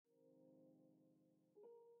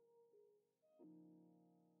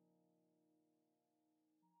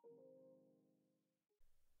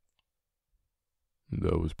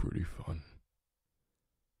That was pretty fun.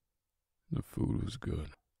 The food was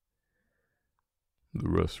good. The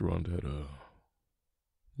restaurant had a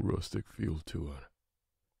rustic feel to it.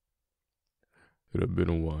 It had been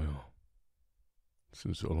a while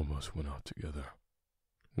since all of us went out together.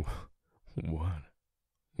 What?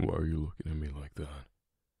 Why are you looking at me like that?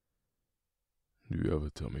 Do you have a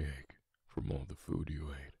tummy ache from all the food you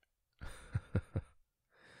ate?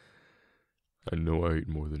 I know I ate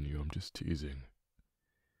more than you, I'm just teasing.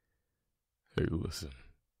 Hey, listen.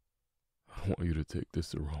 I don't want you to take this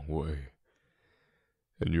the wrong way.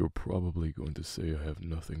 And you're probably going to say I have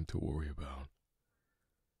nothing to worry about.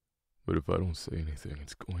 But if I don't say anything,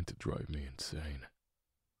 it's going to drive me insane.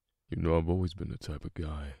 You know, I've always been the type of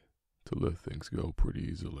guy to let things go pretty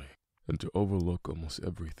easily and to overlook almost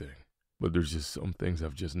everything. But there's just some things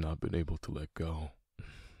I've just not been able to let go.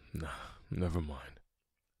 Nah, never mind.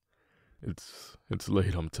 It's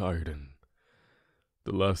late, I'm tired, and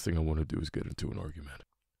the last thing I want to do is get into an argument.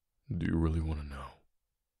 Do you really want to know?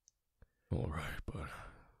 Alright, but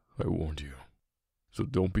I warned you. So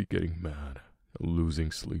don't be getting mad and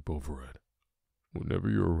losing sleep over it. Whenever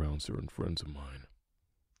you're around certain friends of mine,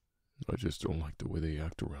 I just don't like the way they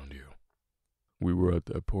act around you. We were at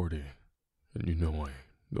that party, and you know I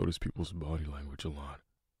notice people's body language a lot.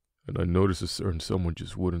 And I noticed a certain someone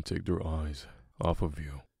just wouldn't take their eyes off of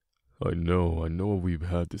you. I know we've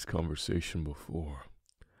had this conversation before,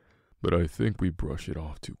 but I think we brush it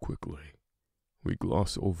off too quickly. We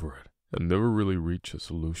gloss over it and never really reach a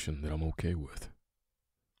solution that I'm okay with.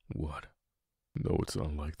 What? No, it's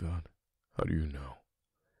not like that. How do you know?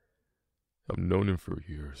 I've known him for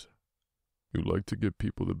years. You like to give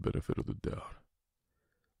people the benefit of the doubt.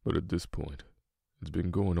 But at this point, it's been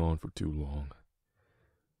going on for too long.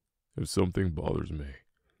 If something bothers me,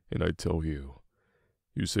 and I tell you,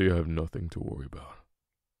 you say I have nothing to worry about.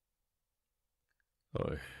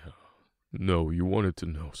 No, you wanted to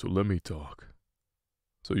know, so let me talk.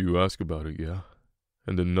 So you ask about it, yeah?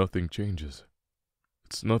 And then nothing changes.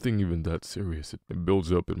 It's nothing even that serious. It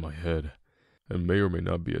builds up in my head, and may or may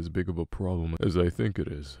not be as big of a problem as I think it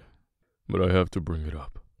is. But I have to bring it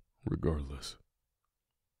up, regardless.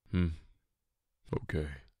 Okay,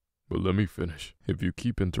 but let me finish. If you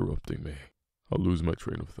keep interrupting me, I'll lose my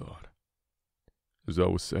train of thought. As I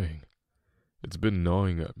was saying, it's been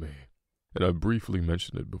gnawing at me, and I briefly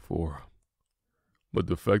mentioned it before. But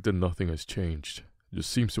the fact that nothing has changed just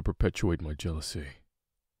seems to perpetuate my jealousy.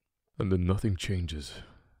 And then nothing changes.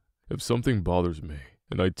 If something bothers me,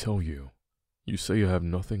 and I tell you, you say I have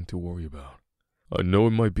nothing to worry about. I know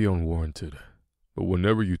it might be unwarranted, but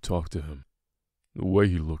whenever you talk to him, the way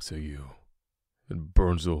he looks at you, it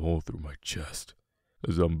burns a hole through my chest,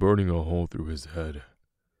 as I'm burning a hole through his head.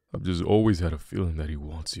 I've just always had a feeling that he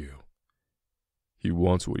wants you. He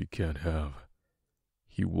wants what he can't have.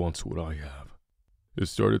 He wants what I have. It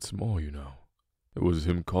started small, you know. It was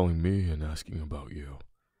him calling me and asking about you.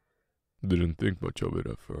 Didn't think much of it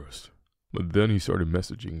at first, but then he started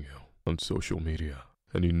messaging you on social media,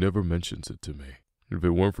 and he never mentions it to me. If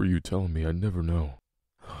it weren't for you telling me, I'd never know.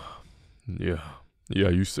 Yeah,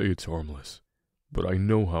 you say it's harmless, but I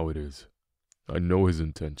know how it is. I know his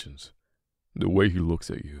intentions. The way he looks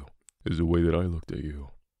at you is the way that I looked at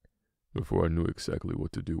you before I knew exactly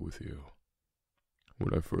what to do with you.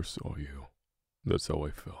 When I first saw you, that's how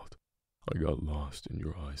I felt. I got lost in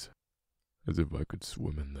your eyes, as if I could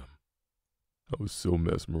swim in them. I was so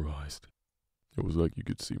mesmerized. It was like you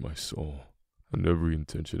could see my soul and every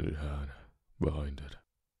intention it had behind it.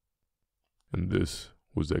 And this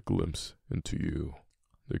was that glimpse into you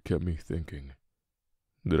that kept me thinking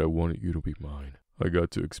that I wanted you to be mine. I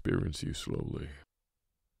got to experience you slowly.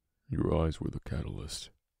 Your eyes were the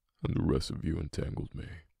catalyst, and the rest of you entangled me.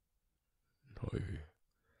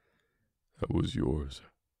 I was yours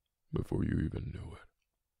before you even knew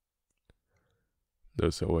it.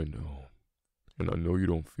 That's how I know, and I know you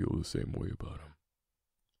don't feel the same way about him,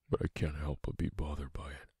 but I can't help but be bothered by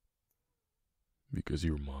it. Because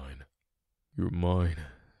you're mine. You're mine,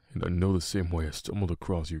 and I know the same way I stumbled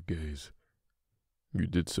across your gaze. You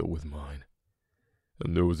did so with mine,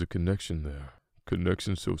 and there was a connection there,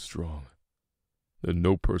 connection so strong that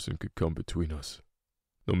no person could come between us,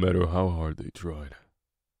 no matter how hard they tried.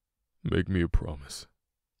 Make me a promise.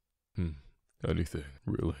 Anything,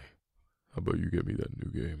 really. How about you get me that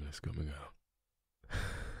new game that's coming out?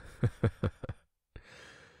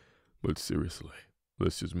 But seriously,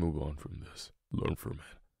 let's just move on from this, learn from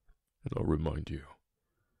it, and I'll remind you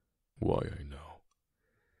why I know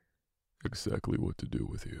exactly what to do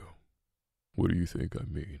with you. What do you think I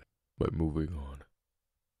mean by moving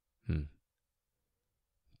on?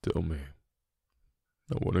 Tell me.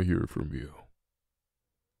 I want to hear from you.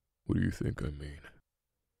 What do you think I mean?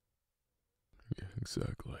 Yeah,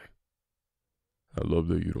 exactly. I love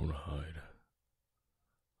that you don't hide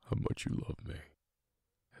how much you love me.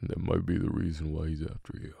 And that might be the reason why he's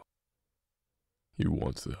after you. He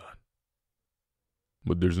wants that.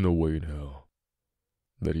 But there's no way in hell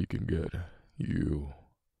that he can get you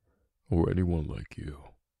or anyone like you.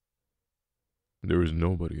 There is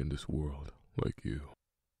nobody in this world like you.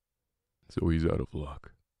 So he's out of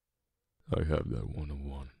luck. I have that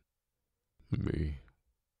one-on-one. Me,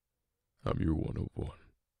 I'm your one-on-one.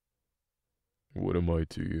 What am I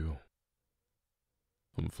to you?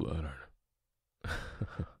 I'm flattered.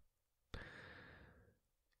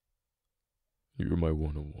 You're my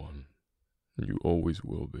one-on-one. You always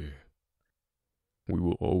will be. We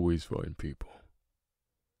will always find people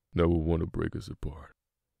that will want to break us apart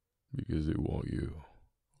because they want you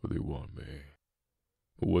or they want me.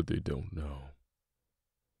 But what they don't know,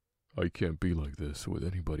 I can't be like this with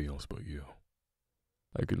anybody else but you.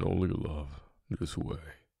 I can only love this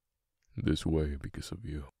way because of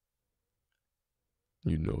you.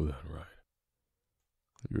 You know that, right?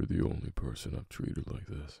 You're the only person I've treated like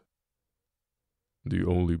this. The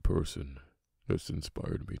only person that's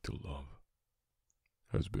inspired me to love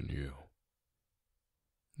has been you.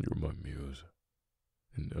 You're my muse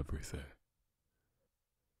in everything.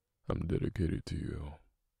 I'm dedicated to you.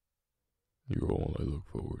 You're all I look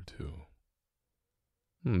forward to.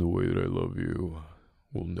 And the way that I love you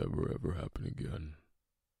will never ever happen again.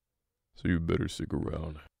 So you better stick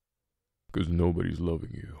around, because nobody's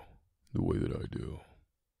loving you the way that I do.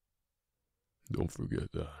 Don't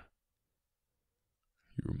forget that.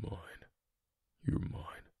 You're mine. You're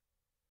mine.